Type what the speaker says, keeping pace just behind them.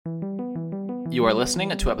You are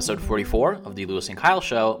listening to episode 44 of the Lewis and Kyle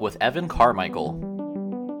Show with Evan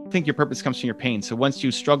Carmichael. I think your purpose comes from your pain. So once you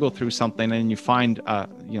struggle through something and you find,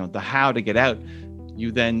 the how to get out,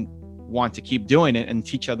 you then want to keep doing it and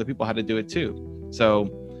teach other people how to do it too. So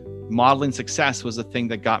modeling success was the thing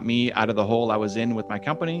that got me out of the hole I was in with my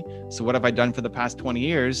company. So what have I done for the past 20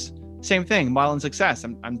 years? Same thing, modeling success.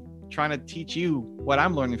 I'm trying to teach you what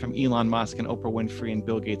I'm learning from Elon Musk and Oprah Winfrey and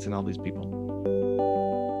Bill Gates and all these people.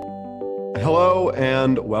 Hello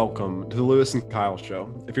and welcome to the Lewis and Kyle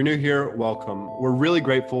Show. If you're new here, welcome. We're really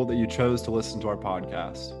grateful that you chose to listen to our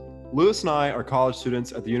podcast. Lewis and I are college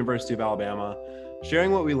students at the University of Alabama,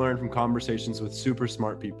 sharing what we learned from conversations with super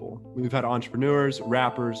smart people. We've had entrepreneurs,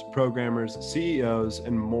 rappers, programmers, CEOs,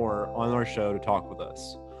 and more on our show to talk with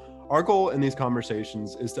us. Our goal in these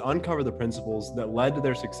conversations is to uncover the principles that led to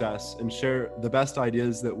their success and share the best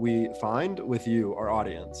ideas that we find with you, our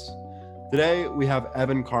audience. Today, we have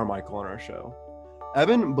Evan Carmichael on our show.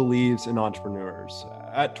 Evan believes in entrepreneurs.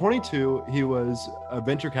 At 22, he was a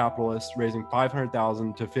venture capitalist raising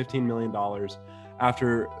 $500,000 to $15 million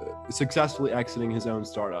after successfully exiting his own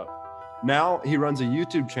startup. Now, he runs a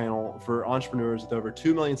YouTube channel for entrepreneurs with over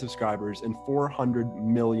 2 million subscribers and 400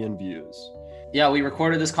 million views. Yeah, we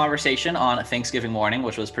recorded this conversation on Thanksgiving morning,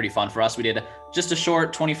 which was pretty fun for us. We did just a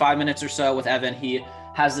short 25 minutes or so with Evan. He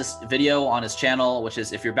has this video on his channel, which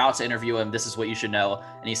is if you're about to interview him, this is what you should know.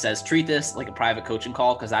 And he says, treat this like a private coaching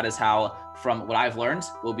call, because that is how, from what I've learned,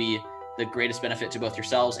 will be the greatest benefit to both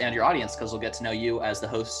yourselves and your audience, because we'll get to know you as the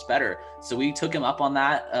hosts better. So we took him up on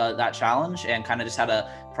that challenge and kind of just had a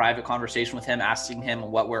private conversation with him, asking him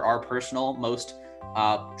what were our personal most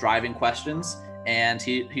driving questions. And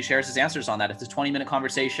he shares his answers on that. It's a 20-minute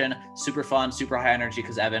conversation, super fun, super high energy,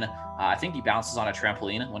 because Evan, I think he bounces on a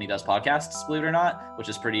trampoline when he does podcasts, believe it or not, which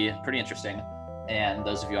is pretty interesting. And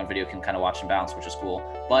those of you on video can kind of watch him bounce, which is cool.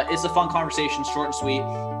 But it's a fun conversation, short and sweet,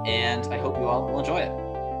 and I hope you all will enjoy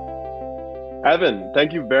it. Evan,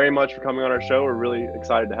 thank you very much for coming on our show. We're really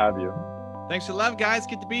excited to have you. Thanks for the love, guys.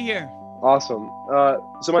 Good to be here. Awesome.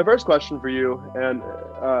 So my first question for you, and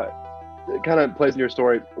it kind of plays in your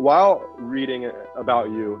story. While reading about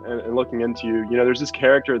you and looking into you, there's this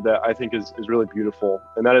character that I think is really beautiful,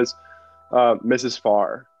 and that is Mrs.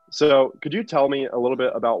 Farr. So could you tell me a little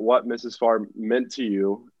bit about what Mrs. Farr meant to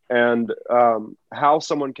you, and how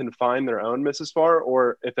someone can find their own Mrs. Farr,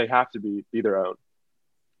 or if they have to be their own?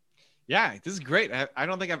 Yeah, this is great. I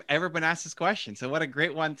don't think I've ever been asked this question. So what a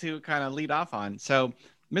great one to kind of lead off on. So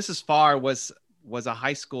Mrs. Farr was a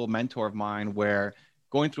high school mentor of mine, where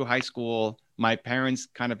going through high school, my parents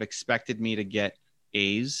kind of expected me to get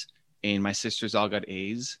A's, and my sisters all got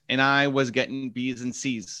A's, and I was getting B's and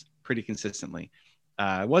C's pretty consistently.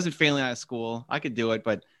 I wasn't failing out of school. I could do it,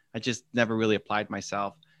 but I just never really applied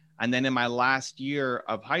myself. And then in my last year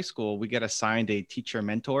of high school, we get assigned a teacher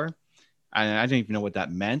mentor. And I didn't even know what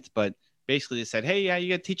that meant, but basically they said, hey, yeah, you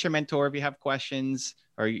get a teacher mentor. If you have questions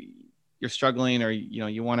or you're struggling, or,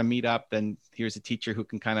 you want to meet up, then here's a teacher who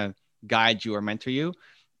can kind of guide you or mentor you.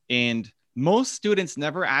 And most students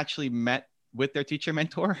never actually met with their teacher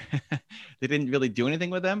mentor. They didn't really do anything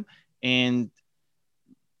with them. And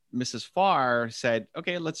Mrs. Farr said,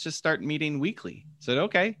 okay, let's just start meeting weekly. I said,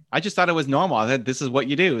 okay. I just thought it was normal. I said, this is what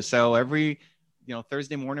you do. So every,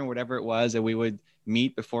 Thursday morning, whatever it was, that we would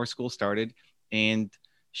meet before school started, and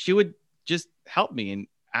she would just help me and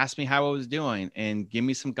ask me how I was doing and give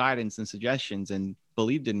me some guidance and suggestions, and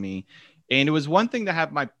believed in me. And it was one thing to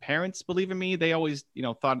have my parents believe in me. They always,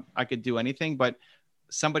 thought I could do anything, but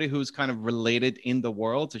somebody who's kind of related in the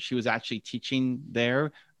world. So she was actually teaching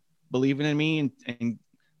there, believing in me and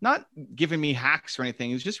not giving me hacks or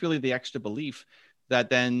anything. It was just really the extra belief that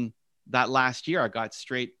then that last year I got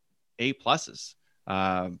straight A+.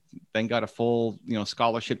 Then got a full,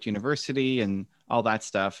 scholarship to university and all that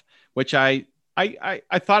stuff, which I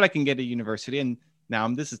thought I can get a university. And now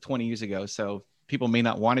this is 20 years ago. So people may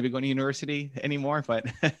not want to be going to university anymore, but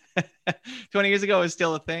 20 years ago is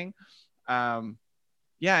still a thing. And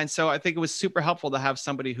so I think it was super helpful to have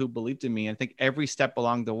somebody who believed in me. I think every step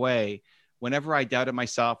along the way, whenever I doubted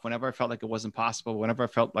myself, whenever I felt like it wasn't possible, whenever I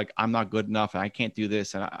felt like I'm not good enough and I can't do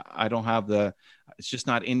this and I don't have it's just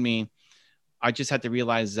not in me, I just had to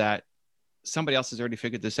realize that somebody else has already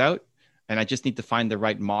figured this out, and I just need to find the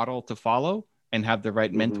right model to follow and have the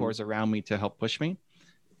right mentors around me to help push me.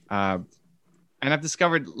 And I've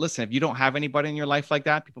discovered, listen, if you don't have anybody in your life like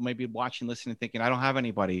that, people may be watching, listening, thinking, I don't have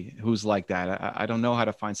anybody who's like that. I don't know how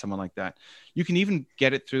to find someone like that. You can even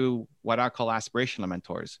get it through what I call aspirational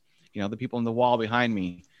mentors. The people on the wall behind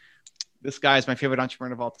me. This guy is my favorite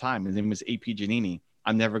entrepreneur of all time. His name was A.P. Giannini.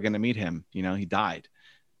 I'm never going to meet him. He died.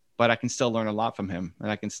 But I can still learn a lot from him.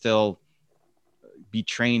 And I can still be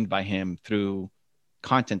trained by him through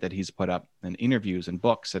content that he's put up and interviews and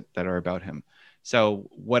books that are about him. So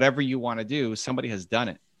whatever you want to do, somebody has done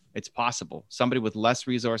it. It's possible. Somebody with less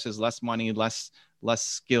resources, less money, less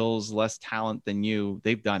skills, less talent than you,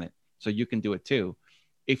 they've done it. So you can do it too.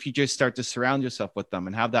 If you just start to surround yourself with them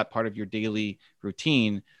and have that part of your daily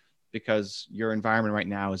routine, because your environment right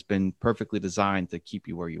now has been perfectly designed to keep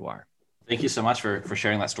you where you are. Thank you so much for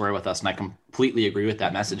sharing that story with us. And I completely agree with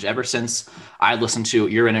that message. Ever since I listened to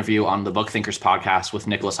your interview on the Book Thinkers podcast with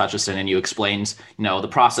Nicholas Hutchison, and you explained, the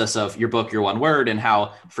process of your book, Your One Word, and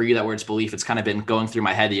how for you that word's belief, it's kind of been going through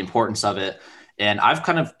my head, the importance of it. And I've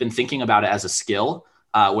kind of been thinking about it as a skill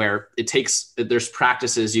where there's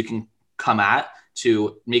practices you can come at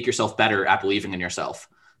to make yourself better at believing in yourself.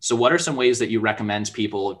 So what are some ways that you recommend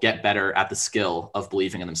people get better at the skill of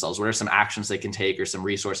believing in themselves? What are some actions they can take or some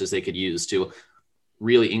resources they could use to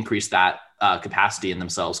really increase that capacity in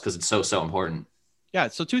themselves? Because it's so important. Yeah.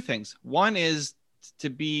 So two things. One is to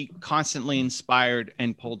be constantly inspired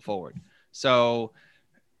and pulled forward. So,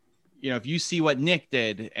 if you see what Nick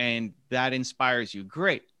did and that inspires you,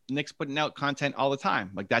 great. Nick's putting out content all the time.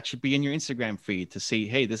 Like that should be in your Instagram feed to see,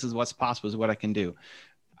 hey, this is what's possible, this is what I can do.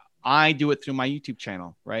 I do it through my YouTube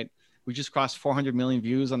channel, right? We just crossed 400 million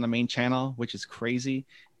views on the main channel, which is crazy.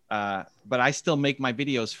 But I still make my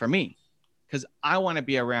videos for me because I want to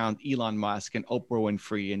be around Elon Musk and Oprah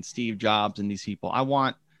Winfrey and Steve Jobs and these people.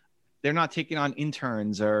 They're not taking on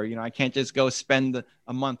interns or, I can't just go spend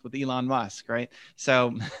a month with Elon Musk, right?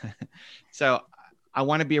 So I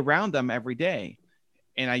want to be around them every day,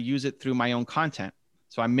 and I use it through my own content.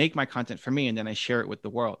 So I make my content for me and then I share it with the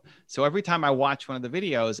world. So every time I watch one of the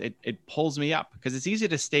videos, it pulls me up because it's easy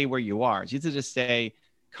to stay where you are. It's easy to stay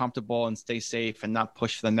comfortable and stay safe and not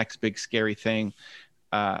push for the next big scary thing.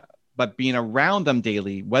 But being around them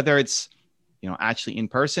daily, whether it's, actually in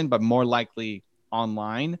person, but more likely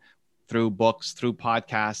online through books, through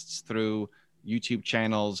podcasts, through YouTube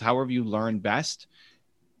channels, however you learn best,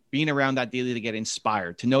 being around that daily to get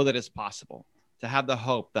inspired, to know that it's possible, to have the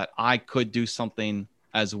hope that I could do something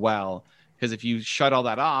as well. Because if you shut all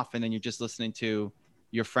that off and then you're just listening to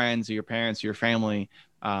your friends or your parents or your family,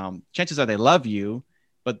 chances are they love you,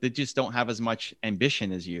 but they just don't have as much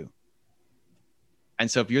ambition as you. And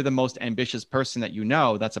so if you're the most ambitious person that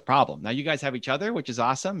that's a problem. Now you guys have each other, which is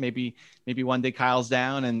awesome. Maybe one day Kyle's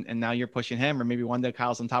down and now you're pushing him, or maybe one day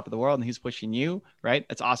Kyle's on top of the world and he's pushing you, right?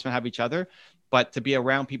 It's awesome to have each other, but to be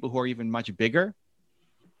around people who are even much bigger,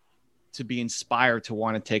 to be inspired to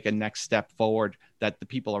want to take a next step forward that the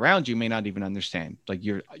people around you may not even understand. Like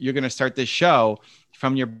you're going to start this show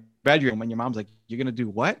from your bedroom and your mom's like, you're going to do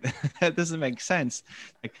what? That doesn't make sense.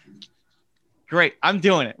 Like, great. I'm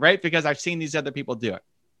doing it, right? Because I've seen these other people do it,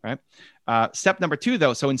 right? Step number 2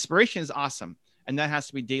 though. So inspiration is awesome. And that has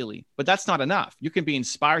to be daily, but that's not enough. You can be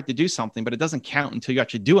inspired to do something, but it doesn't count until you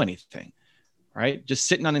actually do anything, right? Just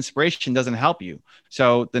sitting on inspiration doesn't help you.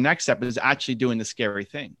 So the next step is actually doing the scary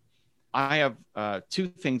thing. I have 2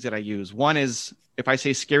 things that I use. One is if I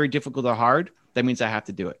say scary, difficult, or hard, that means I have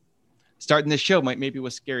to do it. Starting this show maybe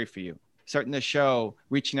was scary for you. Starting the show,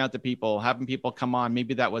 reaching out to people, having people come on,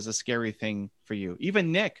 maybe that was a scary thing for you.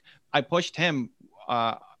 Even Nick, I pushed him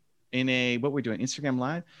in what we're doing, Instagram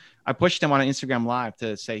Live. I pushed him on an Instagram Live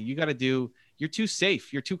to say, you're too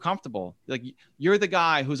safe. You're too comfortable. Like you're the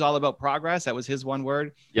guy who's all about progress. That was his one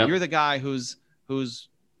word. Yep. You're the guy who's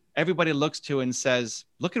everybody looks to and says,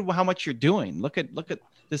 look at how much you're doing. Look at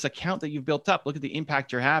this account that you've built up. Look at the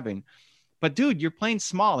impact you're having. But dude, you're playing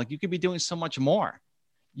small. Like you could be doing so much more.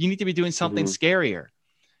 You need to be doing something scarier.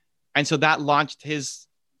 And so that launched his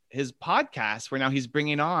podcast where now he's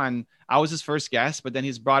bringing on, I was his first guest, but then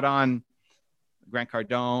he's brought on Grant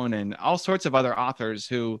Cardone and all sorts of other authors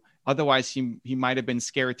who otherwise he might have been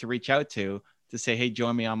scared to reach out to say, hey,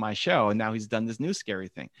 join me on my show. And now he's done this new scary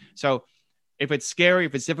thing. So if it's scary,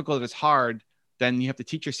 if it's difficult, if it's hard, then you have to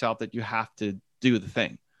teach yourself that you have to do the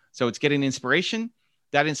thing. So it's getting inspiration.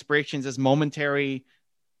 That inspiration is this momentary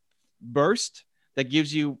burst that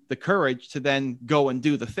gives you the courage to then go and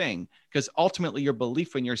do the thing. Because ultimately your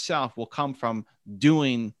belief in yourself will come from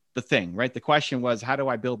doing the thing, right? The question was, how do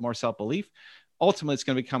I build more self-belief? Ultimately, it's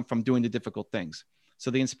going to come from doing the difficult things.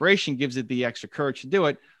 So the inspiration gives it the extra courage to do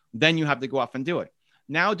it. Then you have to go off and do it.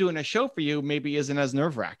 Now doing a show for you maybe isn't as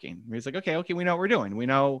nerve-wracking. It's like, okay, we know what we're doing. We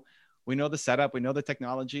know the setup. We know the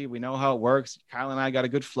technology. We know how it works. Kyle and I got a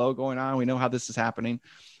good flow going on. We know how this is happening.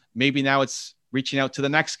 Maybe now it's reaching out to the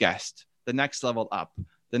next guest, the next level up,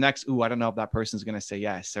 the next, I don't know if that person's going to say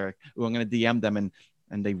yes, or, I'm going to DM them and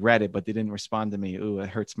they read it, but they didn't respond to me. It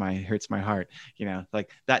hurts my heart.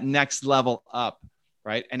 Like that next level up,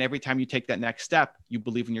 right? And every time you take that next step, you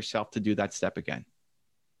believe in yourself to do that step again.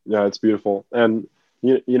 Yeah, it's beautiful. And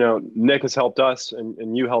Nick has helped us,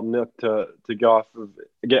 and you helped Nick to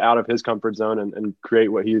get out of his comfort zone and create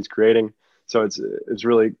what he's creating. So it's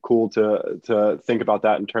really cool to think about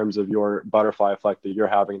that in terms of your butterfly effect that you're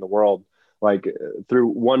having in the world. Like through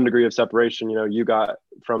one degree of separation, you got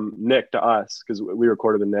from Nick to us, because we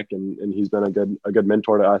recorded with Nick, and he's been a good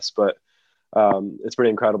mentor to us. But it's pretty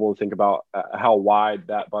incredible to think about how wide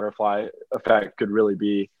that butterfly effect could really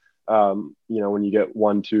be. When you get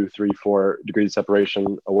 1, 2, 3, 4 degrees of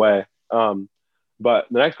separation away. But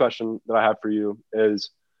the next question that I have for you is,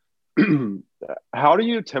 how do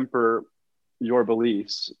you temper your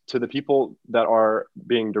beliefs to the people that are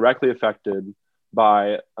being directly affected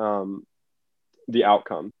by the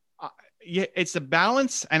outcome? Yeah, it's a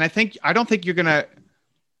balance. And I don't think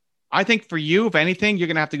I think for you, if anything, you're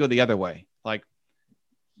going to have to go the other way. Like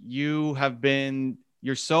you're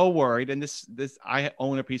so worried, and this I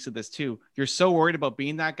own a piece of this too. You're so worried about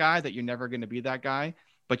being that guy that you're never going to be that guy,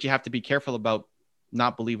 but you have to be careful about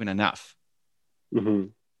not believing enough. Mm-hmm.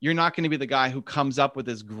 You're not going to be the guy who comes up with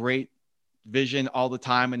this great vision all the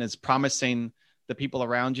time and is promising the people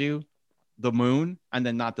around you the moon and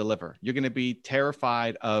then not deliver. You're going to be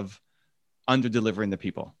terrified of under delivering the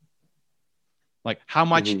people. Like how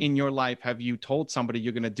much Mm-hmm. in your life have you told somebody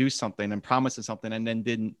you're going to do something and promised something and then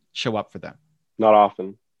didn't show up for them? Not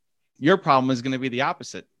often. Your problem is going to be the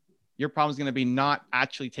opposite. Your problem is going to be not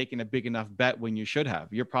actually taking a big enough bet when you should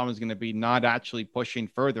have. Your problem is going to be not actually pushing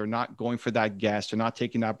further, not going for that guest, or not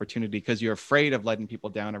taking the opportunity because you're afraid of letting people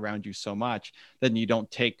down around you so much that you don't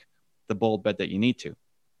take the bold bet that you need to.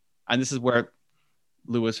 And this is where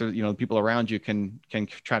Lewis, or the people around you can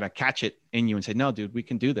try to catch it in you and say, no, dude, we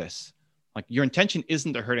can do this. Like your intention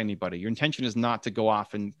isn't to hurt anybody. Your intention is not to go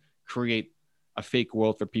off and create a fake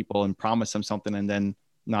world for people and promise them something and then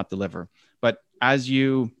not deliver. But as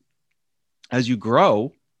you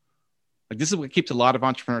grow, like this is what keeps a lot of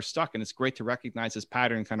entrepreneurs stuck. And it's great to recognize this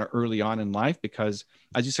pattern kind of early on in life, because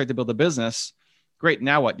as you start to build a business, great.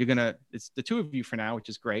 Now what? It's the two of you for now, which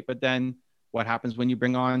is great. But then what happens when you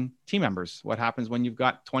bring on team members? What happens when you've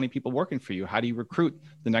got 20 people working for you? How do you recruit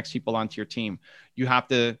the next people onto your team? You have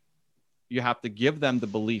to give them the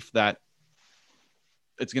belief that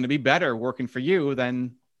it's going to be better working for you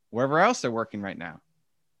than wherever else they're working right now.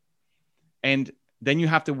 And then you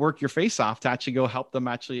have to work your face off to actually go help them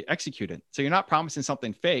actually execute it. So you're not promising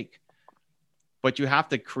something fake, but you have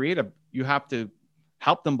to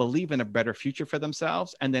help them believe in a better future for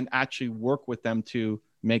themselves and then actually work with them to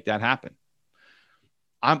make that happen.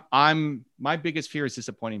 My biggest fear is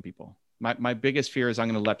disappointing people. My biggest fear is I'm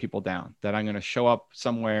going to let people down, that I'm going to show up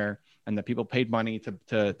somewhere and that people paid money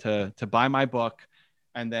to buy my book.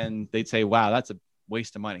 And then they'd say, wow, that's a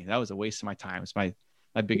waste of money. That was a waste of my time. It's my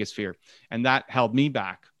biggest fear. And that held me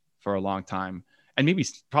back for a long time. And maybe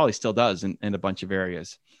probably still does in a bunch of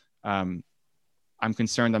areas. I'm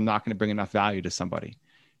concerned I'm not going to bring enough value to somebody.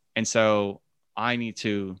 And so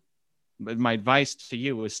my advice to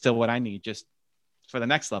you is still what I need just for the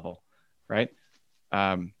next level, right?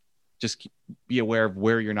 Just be aware of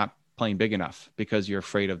where you're not playing big enough because you're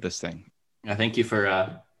afraid of this thing. I thank you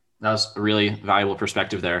for that was a really valuable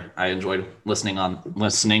perspective there. I enjoyed listening on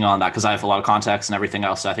that because I have a lot of context and everything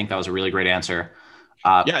else. So I think that was a really great answer.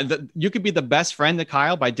 You could be the best friend to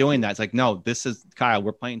Kyle by doing that. It's like, no, this is Kyle.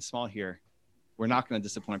 We're playing small here. We're not going to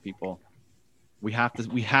disappoint people. We have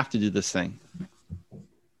to do this thing.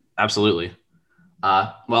 Absolutely.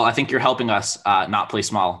 Well, I think you're helping us not play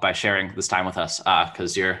small by sharing this time with us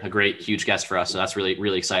because you're a great, huge guest for us. So that's really,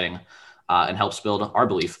 really exciting and helps build our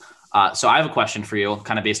belief. So I have a question for you,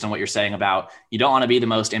 kind of based on what you're saying about you don't want to be the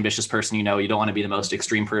most ambitious person you don't want to be the most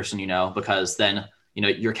extreme person because then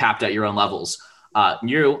you're capped at your own levels.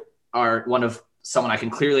 You are someone I can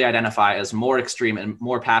clearly identify as more extreme and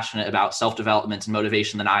more passionate about self-development and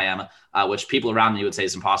motivation than I am, which people around me would say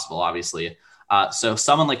is impossible, obviously. So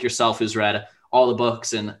someone like yourself who's read all the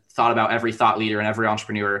books and thought about every thought leader and every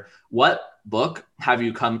entrepreneur, what book have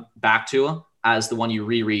you come back to as the one you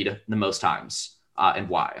reread the most times and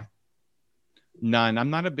why? None. I'm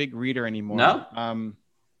not a big reader anymore. No?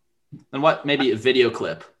 And what, maybe a video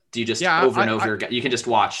clip? Do you just over and over again? You can just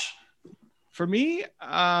watch. For me,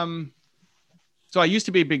 so I used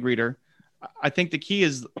to be a big reader. I think the key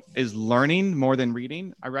is learning more than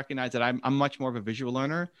reading. I recognize that I'm much more of a visual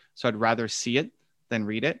learner, so I'd rather see it than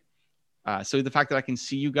read it. So the fact that I can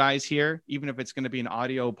see you guys here, even if it's going to be an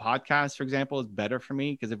audio podcast, for example, is better for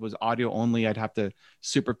me because if it was audio only, I'd have to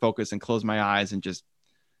super focus and close my eyes and just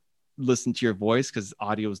listen to your voice because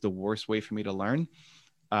audio is the worst way for me to learn.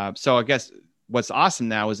 So I guess what's awesome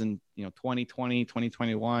now is in 2020,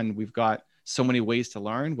 2021, we've got so many ways to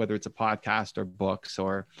learn, whether it's a podcast or books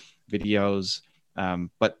or videos.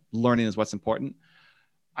 But learning is what's important.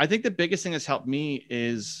 I think the biggest thing that's helped me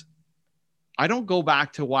is I don't go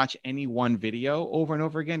back to watch any one video over and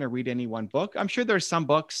over again or read any one book. I'm sure there's some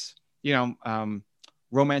books,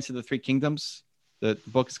 Romance of the Three Kingdoms. The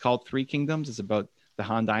book is called Three Kingdoms. It's about the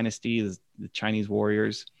Han Dynasty, the Chinese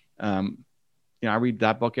warriors. I read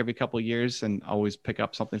that book every couple of years and always pick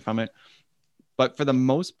up something from it. But for the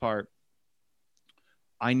most part,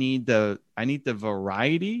 I need the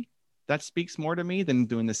variety that speaks more to me than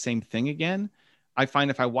doing the same thing again. I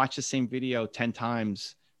find if I watch the same video 10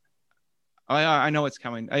 times, oh, yeah, I know it's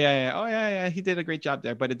coming. Oh, yeah. Oh, yeah. He did a great job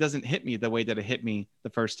there. But it doesn't hit me the way that it hit me the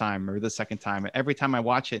first time or the second time. Every time I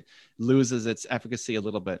watch it, loses its efficacy a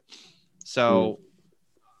little bit. So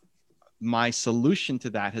my solution to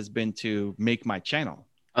that has been to make my channel.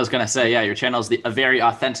 I was going to say, yeah, your channel is a very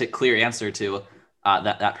authentic, clear answer to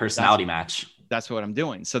that personality match. That's what I'm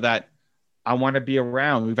doing. So that I want to be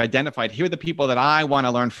around. We've identified, here are the people that I want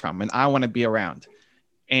to learn from and I want to be around.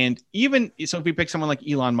 And even, so if we pick someone like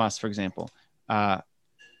Elon Musk, for example,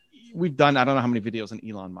 we've done, I don't know how many videos on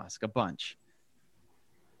Elon Musk, a bunch.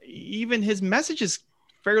 Even his message is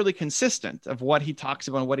fairly consistent of what he talks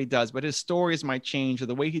about and what he does, but his stories might change or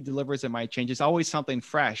the way he delivers it might change. It's always something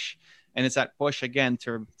fresh. And it's that push again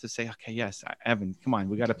to say, okay, yes, Evan, come on,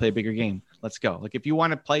 we got to play a bigger game. Let's go. Like if you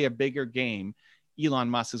want to play a bigger game, Elon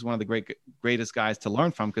Musk is one of the greatest guys to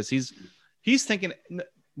learn from, because he's thinking,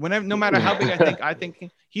 whenever, no matter how big I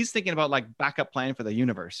think he's thinking about like backup plan for the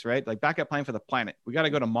universe, right? Like backup plan for the planet. We got to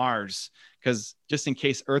go to Mars because just in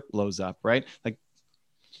case Earth blows up, right? Like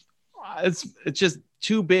it's just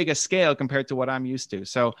too big a scale compared to what I'm used to.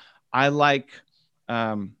 So I like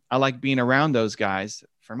being around those guys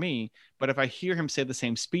for me. But if I hear him say the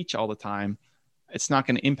same speech all the time, it's not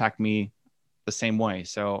going to impact me the same way.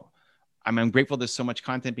 So I'm grateful there's so much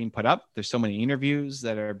content being put up. There's so many interviews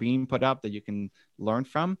that are being put up that you can learn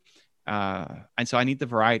from. And so I need the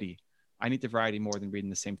variety. I need the variety more than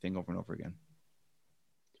reading the same thing over and over again.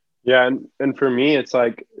 Yeah. And for me, it's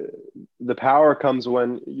like the power comes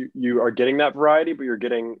when you are getting that variety, but you're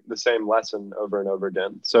getting the same lesson over and over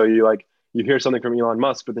again. So you hear something from Elon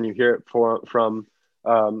Musk, but then you hear it from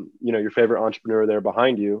your favorite entrepreneur there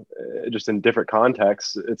behind you, just in different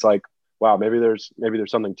contexts. It's like, wow, maybe there's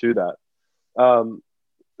something to that.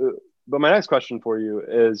 But my next question for you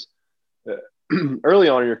is, early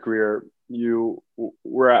on in your career, you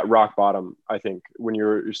were at rock bottom, I think, when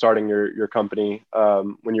you're starting your company,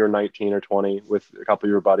 when you were 19 or 20 with a couple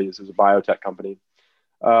of your buddies. It was a biotech company.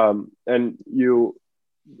 And you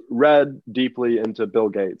read deeply into Bill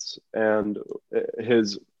Gates and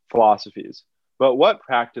his philosophies. But what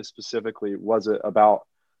practice specifically was it about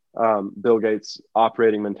Bill Gates'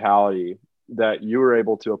 operating mentality that you were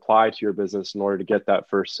able to apply to your business in order to get that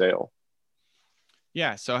first sale?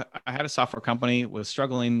 Yeah. So I had a software company, was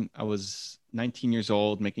struggling. I was 19 years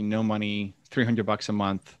old, making no money, $300 a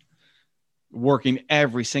month, working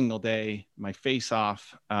every single day, my face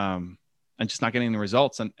off, and just not getting the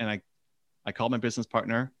results. And I called my business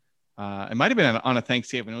partner. It might've been on a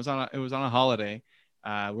Thanksgiving. It was on a holiday.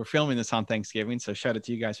 We're filming this on Thanksgiving. So shout out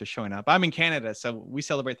to you guys for showing up. I'm in Canada, so we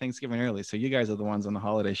celebrate Thanksgiving early. So you guys are the ones on the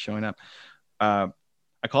holidays showing up.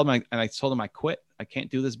 I called him and I told him I quit. I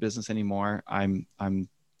can't do this business anymore. I'm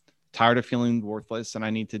tired of feeling worthless and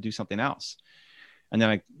I need to do something else. And then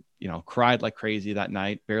I, cried like crazy that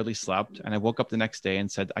night, barely slept. And I woke up the next day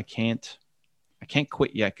and said, I can't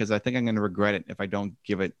quit yet, because I think I'm going to regret it if I don't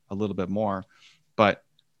give it a little bit more. But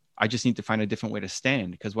I just need to find a different way to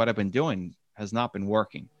stand, because what I've been doing has not been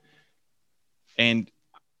working. And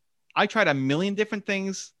I tried a million different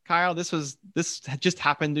things, Kyle. This just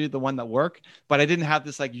happened to be the one that worked, but I didn't have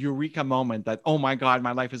this like eureka moment that, oh my God,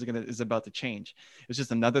 my life is about to change. It was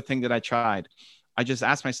just another thing that I tried. I just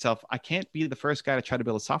asked myself, I can't be the first guy to try to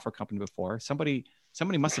build a software company before. Somebody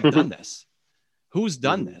must have done this. Who's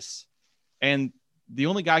done this? And the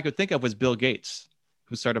only guy I could think of was Bill Gates,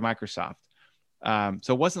 who started Microsoft.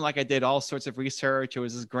 So it wasn't like I did all sorts of research. It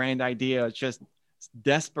was this grand idea. It's just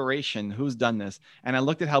desperation. Who's done this? And I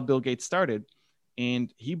looked at how Bill Gates started,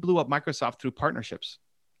 and he blew up Microsoft through partnerships.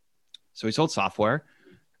 So he sold software,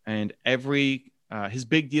 and his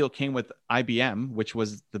big deal came with IBM, which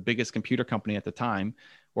was the biggest computer company at the time,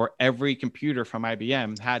 where every computer from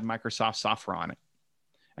IBM had Microsoft software on it.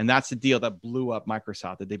 And that's the deal that blew up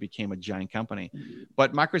Microsoft, that they became a giant company.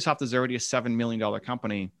 But Microsoft is already a $7 million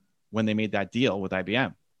company when they made that deal with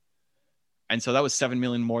IBM. And so that was 7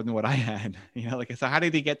 million more than what I had, so how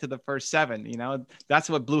did he get to the first 7? That's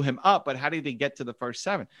what blew him up. But how did he get to the first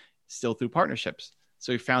 7? Still through partnerships.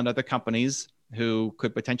 So he found other companies who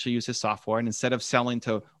could potentially use his software. And instead of selling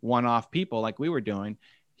to one-off people like we were doing,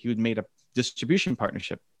 he would made a distribution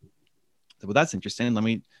partnership. So, well, that's interesting. Let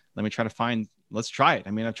me try to find, let's try it.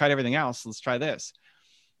 I mean, I've tried everything else. Let's try this.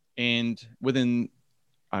 And within,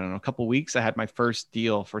 I don't know, a couple of weeks, I had my first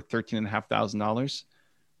deal for $13,500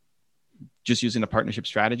 just using a partnership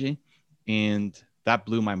strategy. And that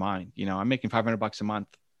blew my mind. You know, I'm making $500 a month.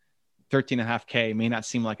 13.5K may not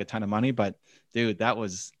seem like a ton of money, but dude, that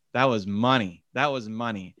was money. That was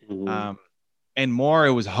money. Mm-hmm. And more,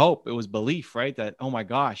 it was hope. It was belief, right? That, oh my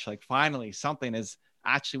gosh, like finally something is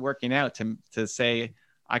actually working out to say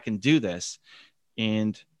I can do this.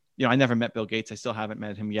 And, you know, I never met Bill Gates. I still haven't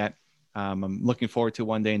met him yet. I'm looking forward to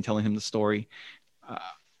one day and telling him the story.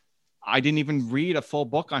 I didn't even read a full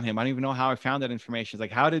book on him. I don't even know how I found that information. It's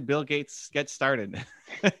like, how did Bill Gates get started?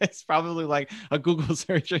 It's probably like a Google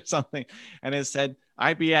search or something. And it said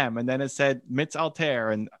IBM, and then it said MITS Altair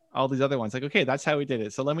and all these other ones. Like, okay, that's how we did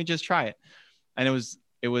it. So let me just try it. And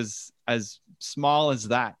it was as small as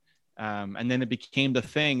that. And then it became the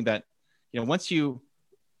thing that, you know,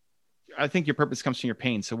 I think your purpose comes from your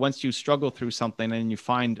pain. So once you struggle through something and you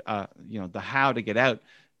find, you know, the how to get out,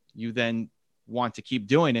 you then want to keep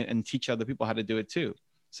doing it and teach other people how to do it too.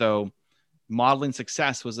 So modeling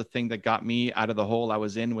success was the thing that got me out of the hole I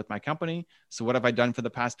was in with my company. So what have I done for the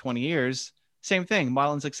past 20 years? Same thing,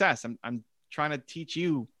 modeling success. I'm trying to teach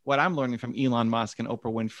you what I'm learning from Elon Musk and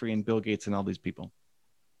Oprah Winfrey and Bill Gates and all these people.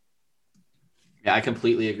 Yeah, I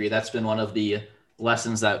completely agree. That's been one of the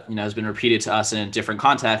lessons that, you know, has been repeated to us in different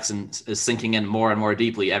contexts and is sinking in more and more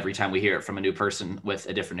deeply every time we hear it from a new person with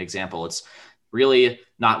a different example. It's really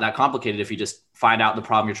not that complicated if you just find out the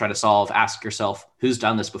problem you're trying to solve, ask yourself who's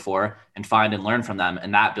done this before, and find and learn from them.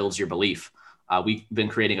 And that builds your belief. We've been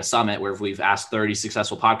creating a summit where we've asked 30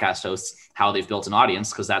 successful podcast hosts how they've built an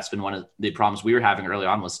audience, because that's been one of the problems we were having early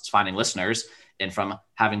on, was finding listeners. And from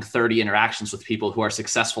having 30 interactions with people who are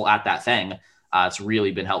successful at that thing, it's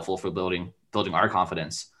really been helpful for building our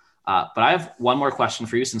confidence. But I have one more question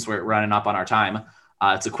for you since we're running up on our time.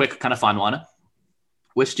 It's a quick, kind of fun one.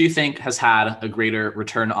 Which do you think has had a greater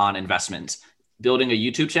return on investment, building a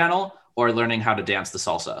YouTube channel or learning how to dance the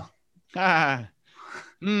salsa?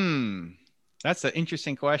 That's an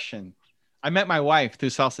interesting question. I met my wife through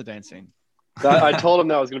salsa dancing. I told him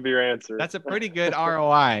that was going to be your answer. That's a pretty good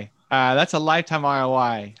ROI. That's a lifetime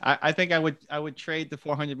ROI. I think I would trade the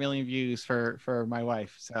 400 million views for my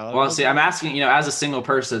wife. So, well, see, I'm asking, you know, as a single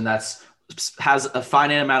person has a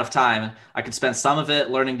finite amount of time, I could spend some of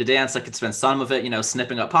it learning to dance. I could spend some of it, you know,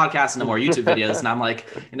 snipping up podcasts and more YouTube videos. And I'm like,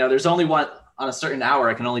 you know, there's only one on a certain hour.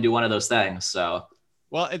 I can only do one of those things. So,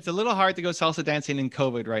 well, it's a little hard to go salsa dancing in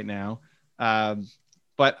COVID right now.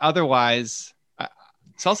 But otherwise,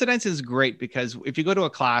 salsa dance is great because if you go to a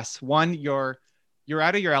class, one, you're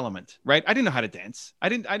out of your element, right? I didn't know how to dance. I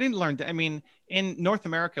didn't learn. I mean, in North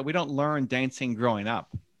America, we don't learn dancing growing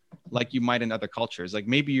up like you might in other cultures. Like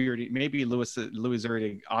maybe Louis is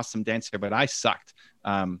already an awesome dancer, but I sucked.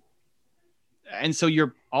 And so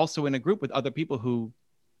you're also in a group with other people who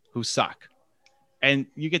suck, and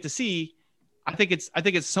you get to see. I think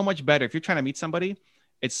it's so much better if you're trying to meet somebody.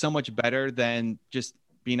 It's so much better than just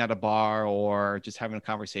being at a bar or just having a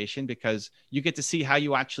conversation, because you get to see how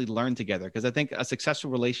you actually learn together. Because I think a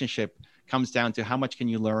successful relationship comes down to how much can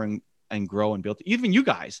you learn and grow and build. Even you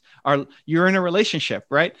guys you're in a relationship,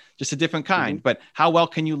 right? Just a different kind, mm-hmm. But how well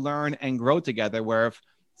can you learn and grow together? Where if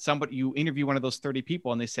you interview one of those 30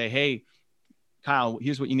 people and they say, hey, Kyle,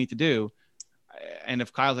 here's what you need to do. And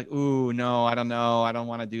if Kyle's like, ooh, no, I don't know. I don't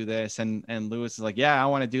want to do this. And Louis is like, yeah, I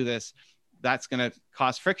want to do this. That's going to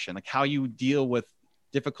cause friction. Like how you deal with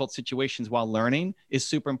difficult situations while learning is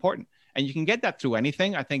super important. And you can get that through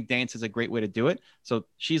anything. I think dance is a great way to do it. So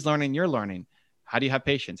she's learning, you're learning. How do you have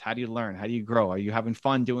patience? How do you learn? How do you grow? Are you having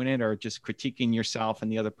fun doing it or just critiquing yourself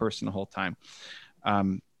and the other person the whole time?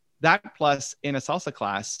 That plus in a salsa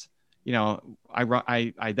class, you know,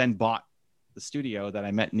 I then bought the studio that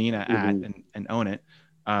I met Nina at and own it.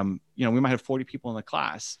 You know, we might have 40 people in the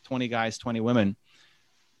class, 20 guys, 20 women.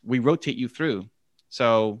 We rotate you through.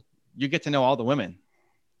 So you get to know all the women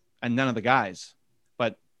and none of the guys,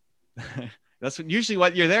 but that's usually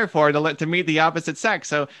what you're there for, to meet the opposite sex.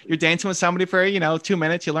 So you're dancing with somebody for, 2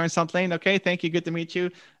 minutes, you learn something. Okay. Thank you. Good to meet you.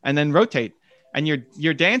 And then rotate, and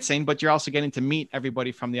you're dancing, but you're also getting to meet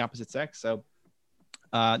everybody from the opposite sex. So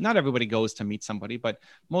not everybody goes to meet somebody, but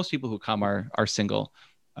most people who come are single.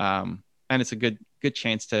 And it's a good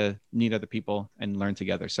chance to meet other people and learn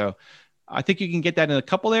together. So I think you can get that in a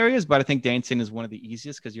couple areas, but I think dancing is one of the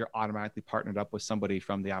easiest because you're automatically partnered up with somebody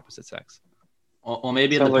from the opposite sex. Well,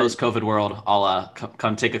 maybe in the Sounds like post-COVID world, I'll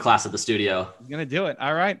come take a class at the studio. He's gonna do it.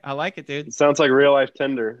 All right, I like it, dude. it sounds like real life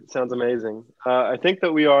Tinder. It sounds amazing. I think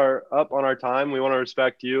that we are up on our time. We want to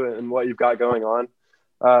respect you and what you've got going on,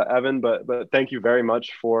 Evan. But thank you very much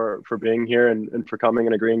for being here and for coming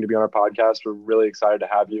and agreeing to be on our podcast. We're really excited to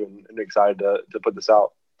have you and excited to put this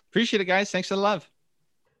out. Appreciate it, guys. Thanks for the love.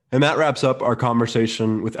 And that wraps up our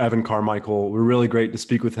conversation with Evan Carmichael. We're really great to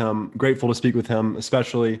speak with him, grateful to speak with him,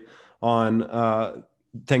 especially on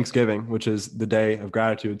Thanksgiving, which is the day of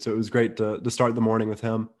gratitude. So it was great to start the morning with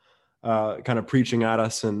him, kind of preaching at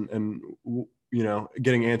us and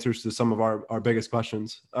getting answers to some of our biggest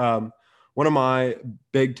questions. One of my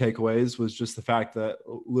big takeaways was just the fact that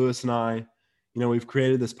Lewis and I, we've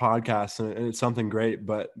created this podcast and it's something great,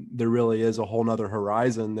 but there really is a whole nother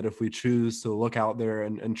horizon that if we choose to look out there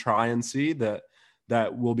and try and see that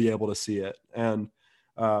we'll be able to see it. And,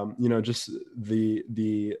 just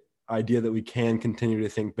the idea that we can continue to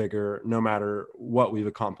think bigger no matter what we've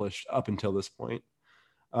accomplished up until this point.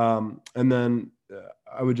 And then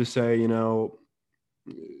I would just say,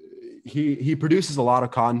 he produces a lot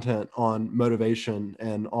of content on motivation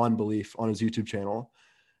and on belief on his YouTube channel.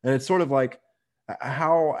 And it's sort of like,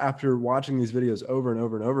 how after watching these videos over and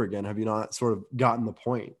over and over again, have you not sort of gotten the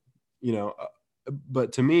point,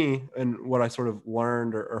 but to me, and what I sort of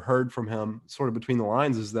learned or heard from him sort of between the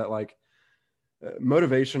lines is that like,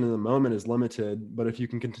 motivation in the moment is limited, but if you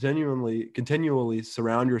can continually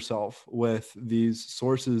surround yourself with these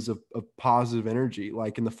sources of positive energy,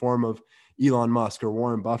 like in the form of Elon Musk or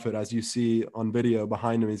Warren Buffett, as you see on video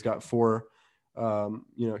behind him, he's got 4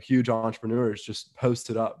 huge entrepreneurs just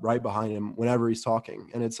posted up right behind him whenever he's talking.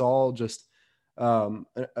 And it's all just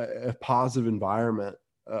a positive environment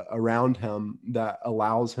around him that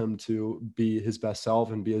allows him to be his best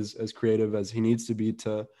self and be as creative as he needs to be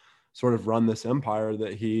to sort of run this empire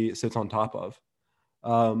that he sits on top of.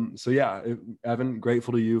 So yeah, Evan,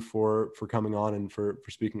 grateful to you for coming on and for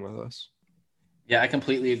speaking with us. Yeah, I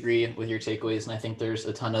completely agree with your takeaways, and I think there's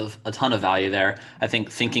a ton of value there. I think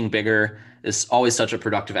thinking bigger is always such a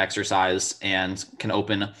productive exercise and can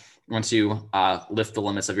open, once you lift the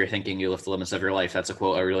limits of your thinking, you lift the limits of your life. That's a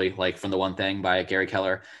quote I really like from The One Thing by Gary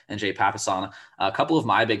Keller and Jay Papasan. A couple of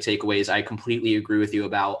my big takeaways, I completely agree with you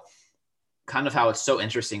about kind of how it's so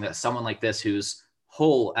interesting that someone like this, whose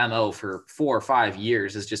whole MO for 4 or 5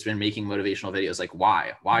 years has just been making motivational videos. Like,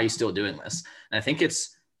 why are you still doing this? And I think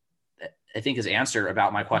his answer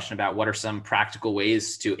about my question about what are some practical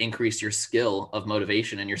ways to increase your skill of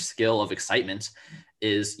motivation and your skill of excitement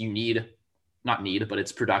is but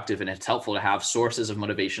it's productive and it's helpful to have sources of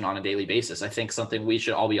motivation on a daily basis. I think something we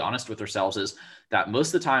should all be honest with ourselves is that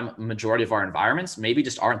most of the time, majority of our environments maybe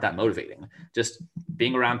just aren't that motivating. Just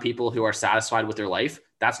being around people who are satisfied with their life,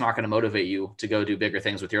 that's not going to motivate you to go do bigger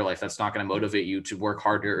things with your life. That's not going to motivate you to work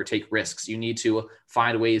harder or take risks. You need to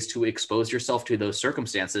find ways to expose yourself to those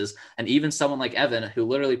circumstances. And even someone like Evan, who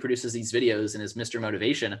literally produces these videos and is Mr.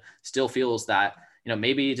 Motivation, still feels that,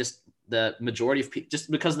 maybe just the majority of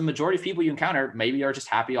just because the majority of people you encounter maybe are just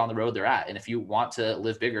happy on the road they're at. And if you want to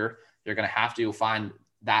live bigger, you're going to have to find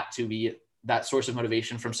that to be that source of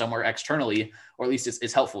motivation from somewhere externally, or at least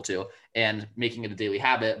it's helpful to, and making it a daily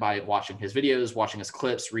habit by watching his videos, watching his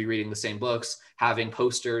clips, rereading the same books, having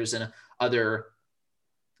posters and other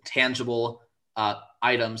tangible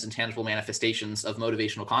items and tangible manifestations of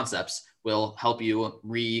motivational concepts will help you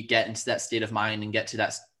get into that state of mind and get to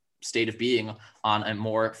that state of being on a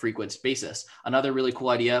more frequent basis. Another really cool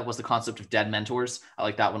idea was the concept of dead mentors. I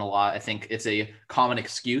like that one a lot. I think it's a common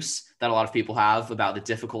excuse that a lot of people have about the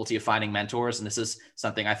difficulty of finding mentors. And this is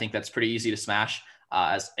something I think that's pretty easy to smash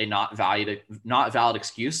as a not valid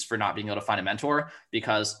excuse for not being able to find a mentor,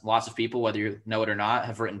 because lots of people, whether you know it or not,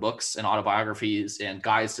 have written books and autobiographies and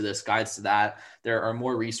guides to this, guides to that. There are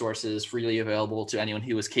more resources freely available to anyone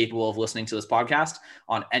who is capable of listening to this podcast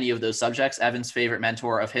on any of those subjects. Evan's favorite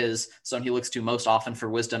mentor of his, someone he looks to most often for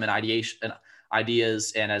wisdom and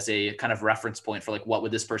ideas and as a kind of reference point for like, what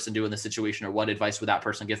would this person do in this situation, or what advice would that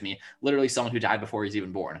person give me? Literally someone who died before he's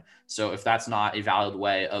even born. So if that's not a valid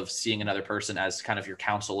way of seeing another person as kind of your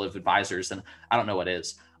council of advisors, then I don't know what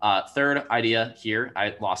is. Third idea here,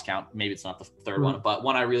 I lost count. Maybe it's not the third one, but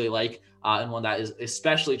one I really like, and one that is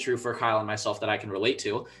especially true for Kyle and myself that I can relate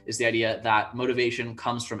to, is the idea that motivation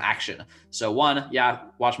comes from action. So one,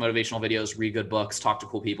 watch motivational videos, read good books, talk to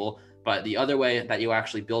cool people. But the other way that you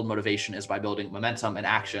actually build motivation is by building momentum and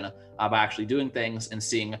action, by actually doing things and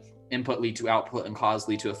seeing input lead to output and cause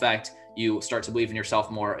lead to effect. You start to believe in yourself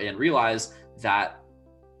more and realize that,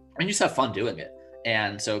 and you just have fun doing it.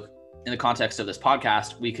 And so in the context of this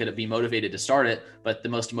podcast, we could be motivated to start it, but the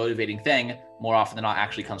most motivating thing more often than not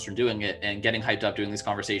actually comes from doing it and getting hyped up, doing these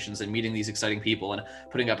conversations and meeting these exciting people and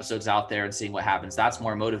putting episodes out there and seeing what happens. That's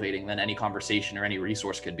more motivating than any conversation or any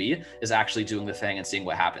resource could be, is actually doing the thing and seeing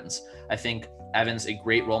what happens. I think Evan's a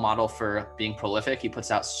great role model for being prolific. He puts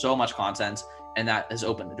out so much content, and that has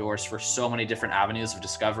opened the doors for so many different avenues of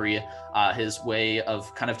discovery. His way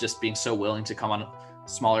of kind of just being so willing to come on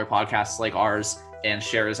smaller podcasts like ours and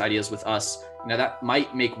share his ideas with us, that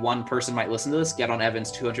might make one person might listen to this, get on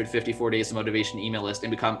Evan's 254 days of motivation email list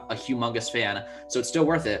and become a humongous fan. So it's still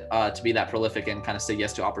worth it to be that prolific and kind of say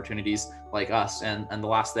yes to opportunities like us. And the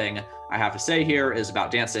last thing I have to say here is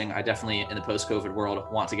about dancing. I definitely, in the post-COVID world,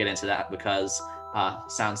 want to get into that because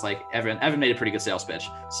sounds like Evan made a pretty good sales pitch.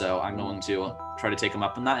 So I'm going to try to take him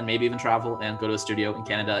up on that and maybe even travel and go to a studio in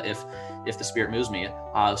Canada if the spirit moves me.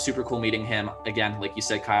 Super cool meeting him again, like you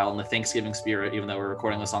said, Kyle, in the Thanksgiving spirit, even though we're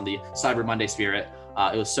recording this on the Cyber Monday spirit.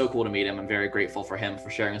 It was so cool to meet him. I'm very grateful for him for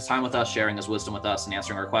sharing his time with us, sharing his wisdom with us, and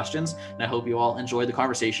answering our questions. And I hope you all enjoyed the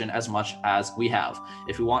conversation as much as we have.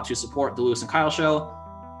 If you want to support the Lewis and Kyle Show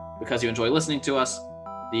because you enjoy listening to us,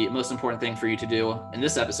 the most important thing for you to do, in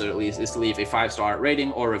this episode at least, is to leave a 5-star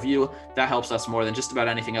rating or review. That helps us more than just about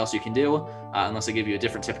anything else you can do, unless I give you a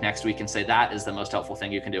different tip next week and say that is the most helpful thing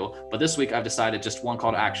you can do. But this week I've decided just one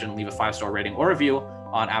call to action: leave a 5-star rating or review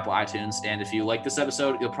on Apple iTunes. And if you like this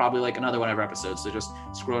episode, you'll probably like another one of our episodes. So just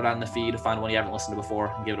scroll down the feed, find one you haven't listened to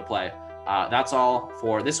before, and give it a play. That's all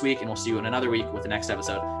for this week, and we'll see you in another week with the next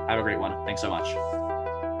episode. Have a great one. Thanks so much.